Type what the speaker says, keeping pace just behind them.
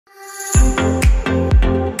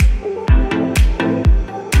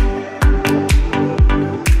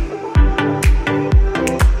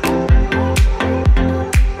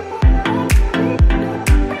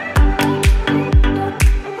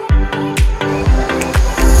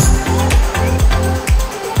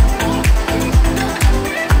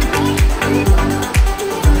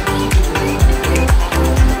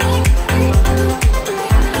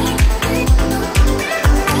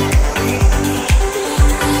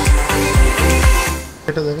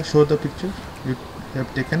Show the picture you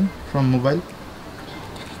have taken from mobile.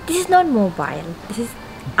 This is not mobile. This is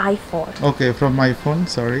iPhone. Okay, from my phone.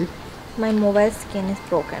 Sorry. My mobile screen is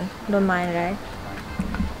broken. Don't mind, right?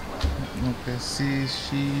 Okay. See,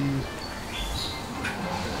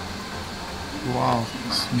 wow,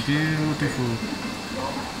 it's beautiful.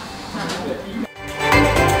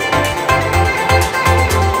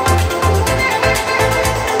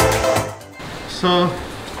 So,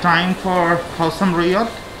 time for Khao Riyadh.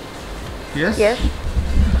 Yes? Yes.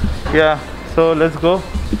 Yeah, so let's go.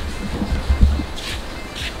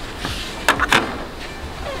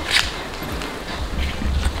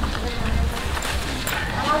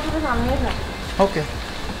 Okay.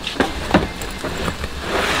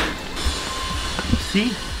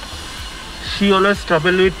 See, she always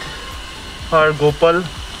trouble with her Gopal.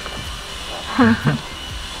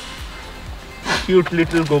 Cute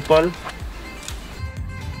little Gopal.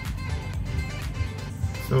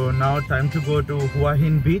 So now time to go to Hua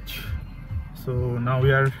Hin Beach. So now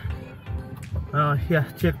we are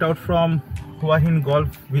checked out from Hua Hin Golf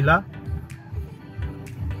Villa.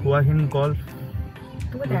 Hua Hin Golf.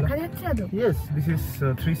 Yes, this is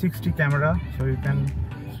 360 camera, so you can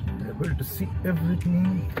be able to see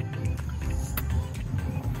everything.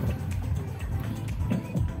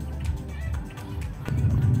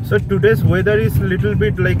 So today's weather is a little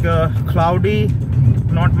bit like cloudy,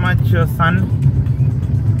 not much sun.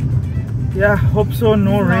 Yeah, hope so.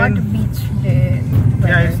 No rain. Not beach day.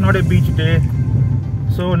 Yeah, it's not a beach day.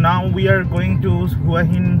 So now we are going to Hua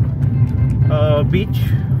Hin beach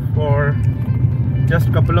for just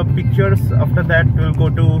a couple of pictures. After that we'll go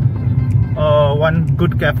to one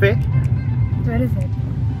good cafe. Where is it?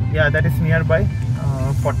 Yeah, that is nearby.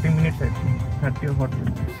 40 minutes I think. 30 or 40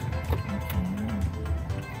 minutes.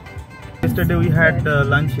 Yesterday we had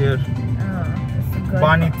lunch here.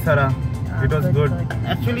 Banit Sara. It was good.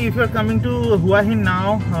 Actually, if you're coming to Hua Hin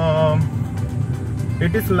now,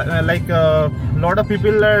 it is like a lot of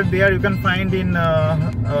people are there. You can find in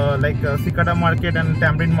like Sikada market and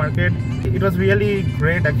Tamarind market. It was really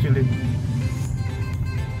great actually.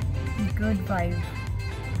 Good vibe.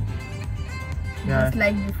 Yeah. Just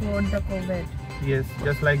like before the COVID. Yes,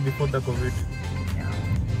 just like before the COVID. Yeah.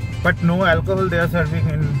 But no alcohol they are serving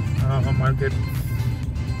in market.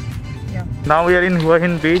 Yeah. Now we are in Hua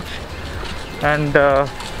Hin Beach, and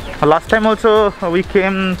last time also we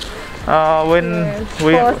came when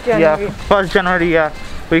Yes, 1st January. Yeah,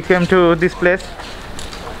 we came to this place.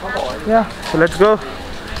 Yeah, so let's go.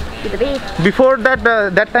 To the beach. Before that,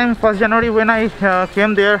 that time 1st January when I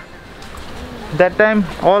came there, that time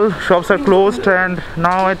all shops are closed, and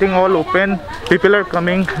now I think all open. People are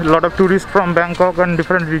coming. A lot of tourists from Bangkok and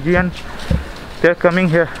different regions, they're coming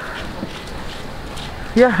here.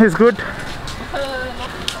 Yeah, it's good.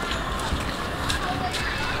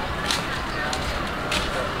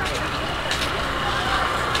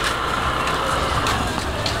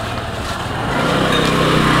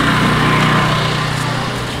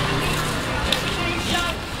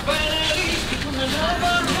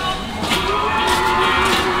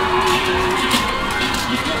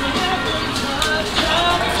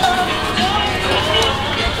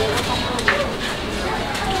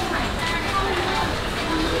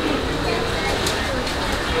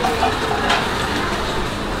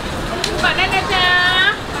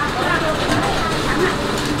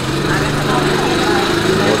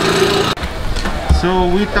 So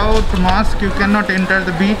without mask you cannot enter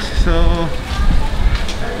the beach, so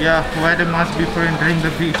yeah, wear a mask before entering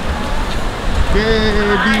the beach.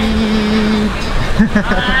 Yay, beach!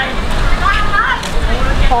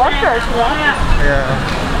 Horses, right? Yeah.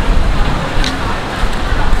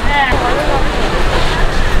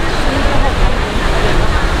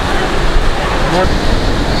 What?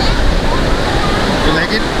 You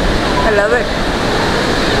like it? I love it.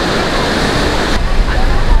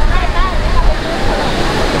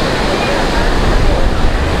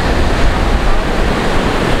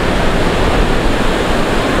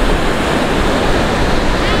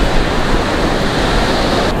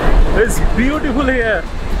 It's beautiful here.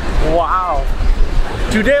 Wow.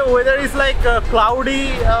 Today weather is like cloudy,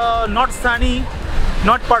 not sunny,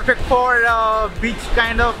 not perfect for beach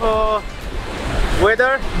kind of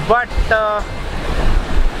weather, but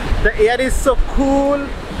the air is so cool,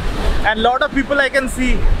 and lot of people I can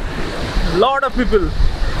see. Lot of people.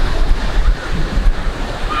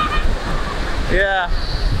 Yeah.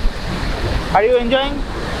 Are you enjoying?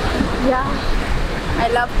 Yeah. I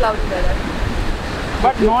love cloudy weather.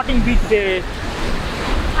 But not in beach day.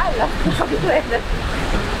 I love cloudy weather.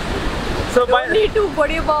 So Don't need to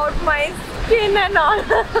worry about my skin and all.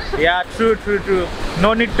 Yeah, true.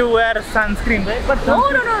 No need to wear sunscreen, right? But No,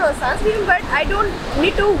 sunscreen, but I don't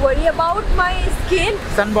need to worry about my skin.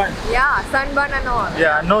 sunburn. Yeah, sunburn and all.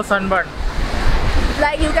 Yeah, no sunburn.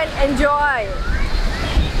 Like you can enjoy.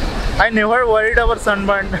 I never worried about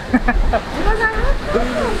sunburn. Because I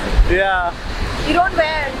have Yeah. you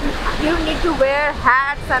don't need to wear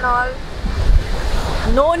hats and all.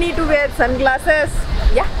 No need to wear sunglasses.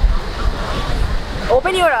 Yeah.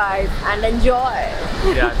 Open your eyes and enjoy.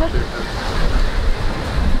 Yeah, true.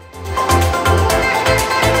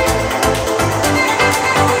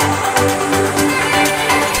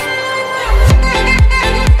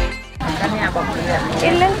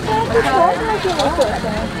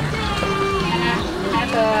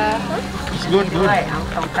 It's good. I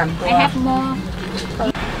have more.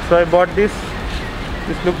 So I bought this.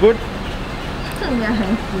 This look good.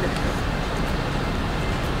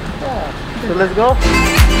 So let's go.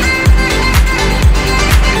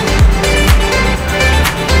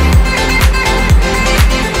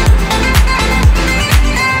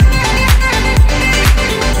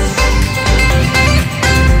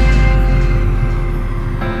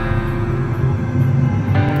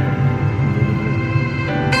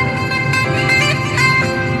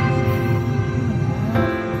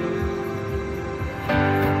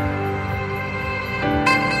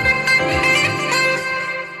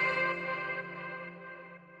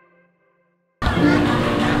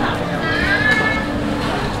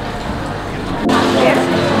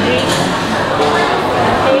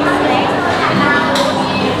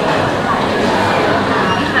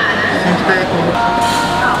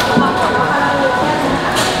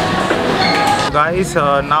 Guys,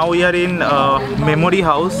 now we are in memory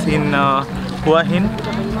house in Hua Hin,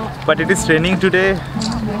 but it is raining today,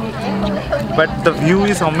 but the view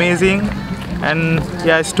is amazing, and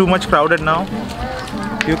yeah, it's too much crowded now.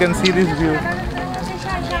 You can see this view.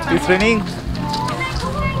 It's raining.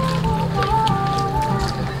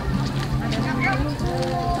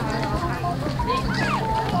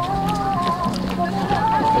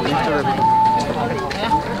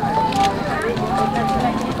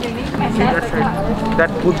 See that side,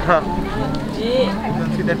 that Buddha. You can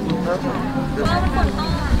see that Buddha.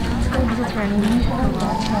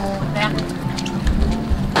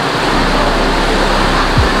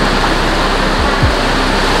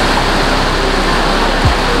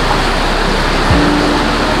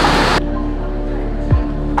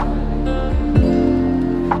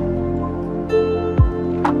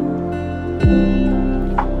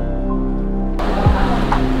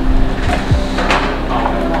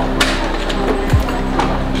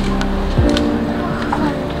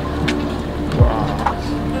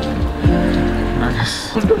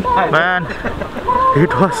 Man,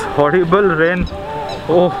 it was horrible rain.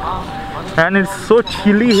 Oh, and it's so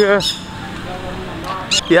chilly here.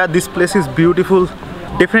 Yeah, this place is beautiful.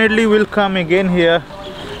 Definitely will come again here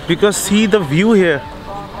because see the view here.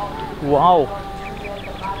 Wow.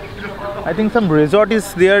 I think some resort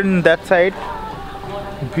is there in that side.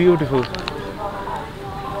 Beautiful.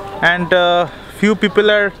 And few people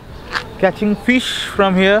are catching fish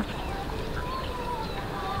from here.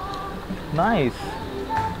 Nice.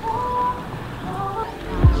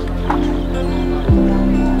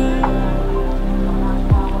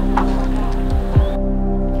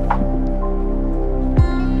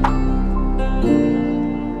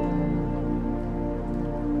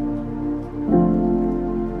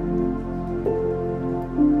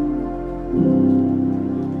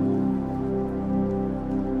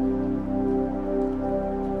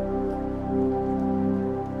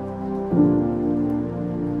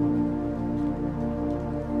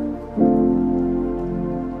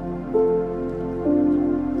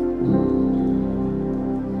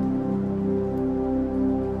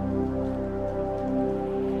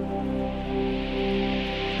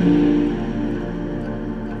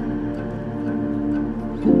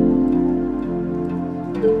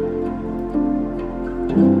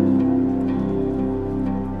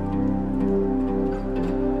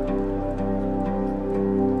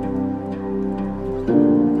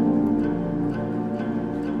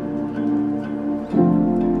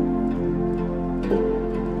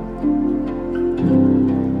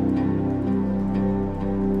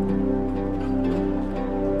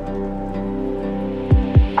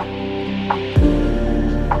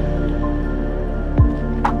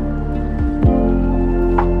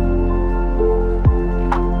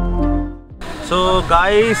 So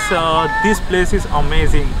guys, this place is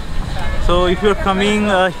amazing. So if you're coming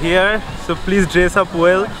here, so please dress up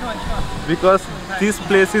well because this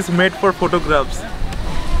place is made for photographs.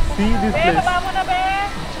 See this place.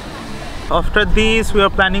 after this we are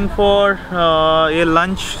planning for a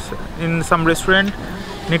lunch in some restaurant.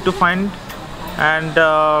 Need to find, and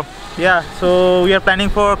yeah, so we are planning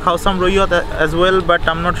for Khao Royot as well, but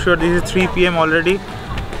I'm not sure. This is 3 PM already,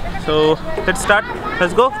 so let's start.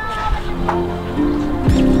 Let's go.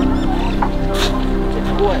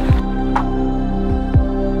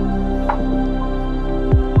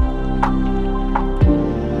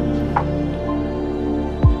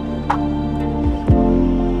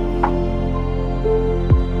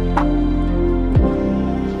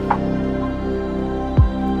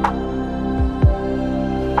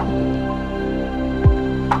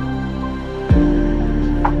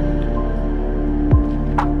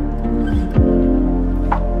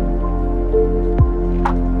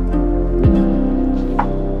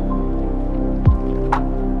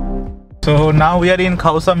 So now we are in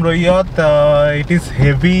Khao Royot. It is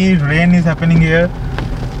heavy rain is happening here,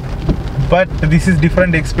 but this is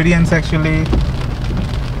different experience actually.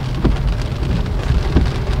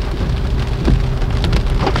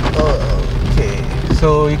 Okay,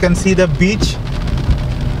 so you can see the beach.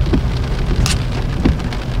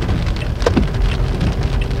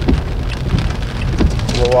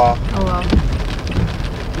 Wow. Oh wow.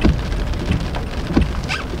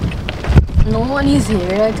 No one is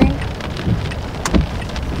here, I think.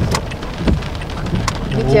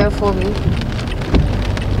 Be careful, me.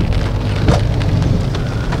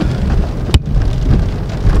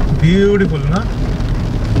 Beautiful, na?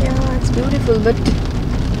 Yeah, it's beautiful, but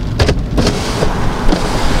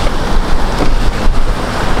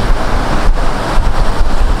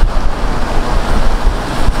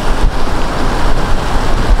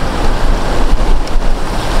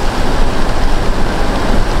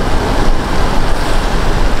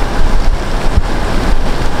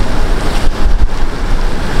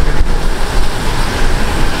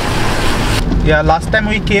yeah, last time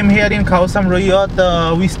we came here in Khao Royot,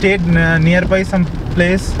 we stayed nearby some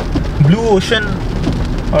place, Blue Ocean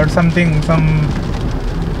or something, some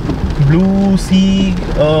blue sea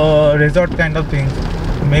resort kind of thing.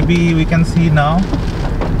 Maybe we can see now.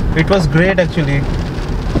 It was great actually.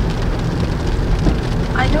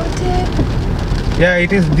 I don't think. Yeah,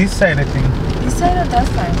 it is this side I think. This side or that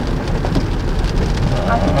side?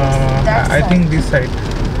 I think this side.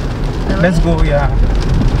 Really? Let's go, yeah.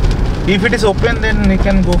 If it is open, then we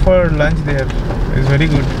can go for lunch there. It's very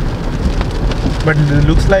good. But it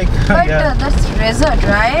looks like But yeah. That's resort,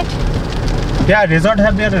 right? Yeah, resort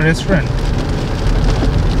have their restaurant.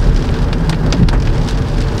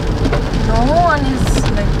 No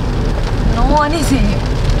one is here.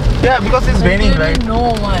 Yeah, because it's raining, right? No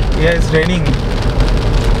one. Yeah, it's raining.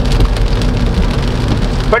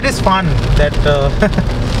 But it's fun that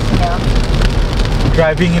Yeah.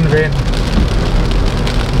 driving in rain.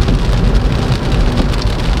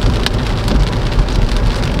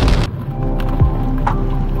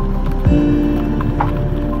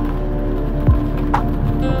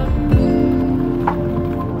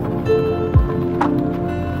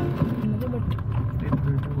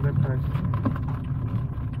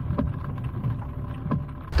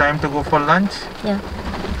 Time to go for lunch. Yeah.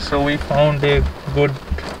 So we found a good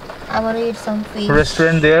I want to eat some fish.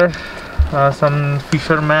 restaurant there, some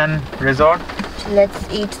Fisherman resort. Let's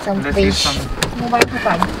eat some Let's fish. eat some.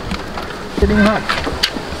 It's raining hard.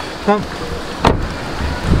 Come.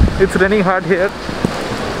 It's raining hard here.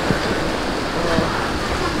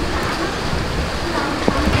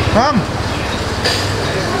 Come.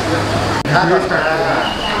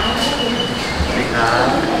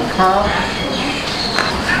 Come.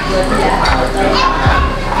 Let's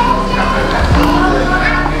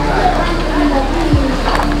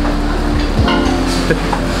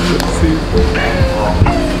see.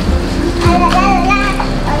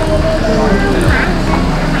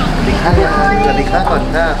 สวัสดีค่ะก่อน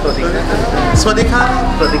ค่ะสวัสดีค่ะ สวัสดีครับ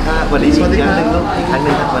สวัสดีค่ะสวัสดีอีกครั้งหนึ่งลูกอีกครั้งห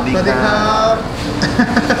นึ่งค่ะสวัสดี สวัสดีค ค่ะ รับ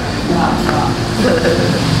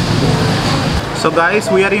So guys,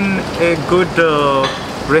 we are in a good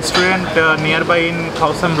restaurant nearby in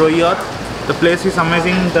Khao Royot. The place is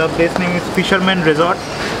amazing. The place name is Fisherman Resort,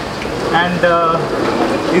 and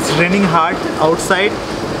it's raining hard outside.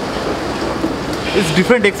 It's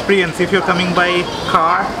different experience if you're coming by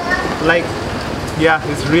car. Like,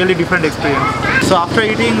 yeah, it's really different experience. So after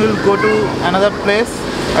eating, we'll go to another place.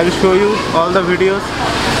 I will show you all the videos.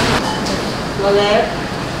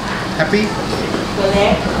 Happy?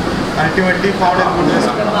 Ultimately found a good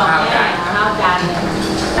restaurant.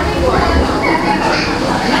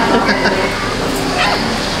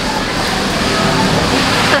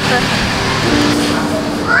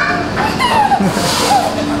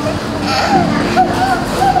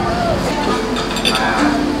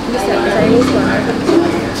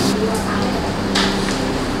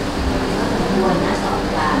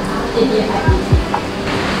 It's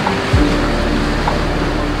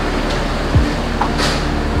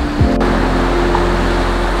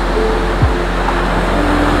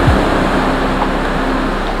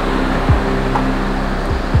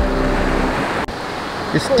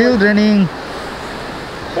still raining.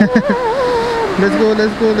 Let's go.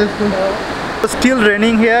 It's still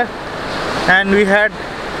raining here, and we had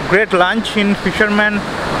great lunch in Fisherman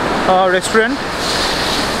restaurant.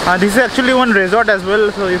 This is actually one resort as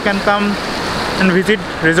well, so you can come and visit.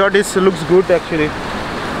 Resort looks good actually.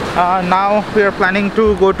 Now we are planning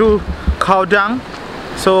to go to Khao.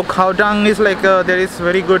 So Khao is like there is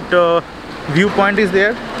very good viewpoint is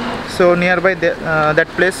there, so nearby that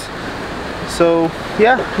place. So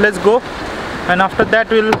yeah, let's go, and after that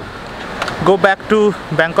we'll go back to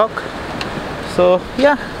Bangkok. So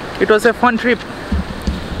yeah, it was a fun trip.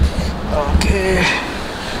 Okay.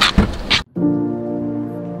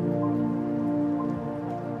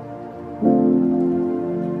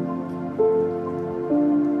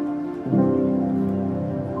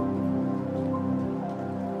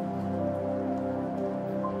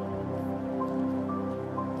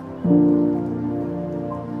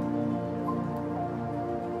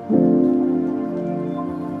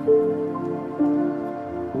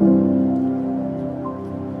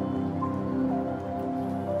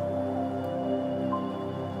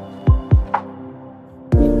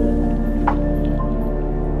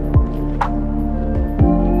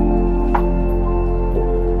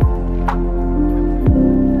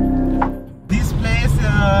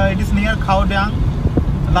 It is near Khao.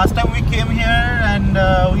 Last time we came here and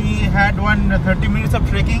we had 30 minutes of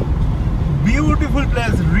trekking. Beautiful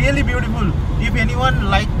place, really beautiful. If anyone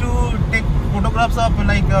like to take photographs of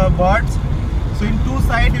like birds, so in two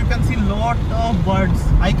sides you can see lot of birds.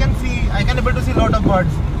 I can able to see lot of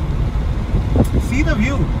birds. See the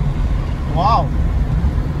view. Wow.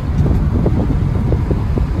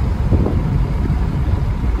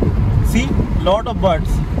 See, lot of birds.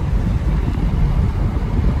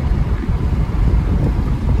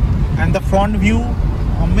 And the front view,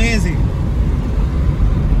 amazing.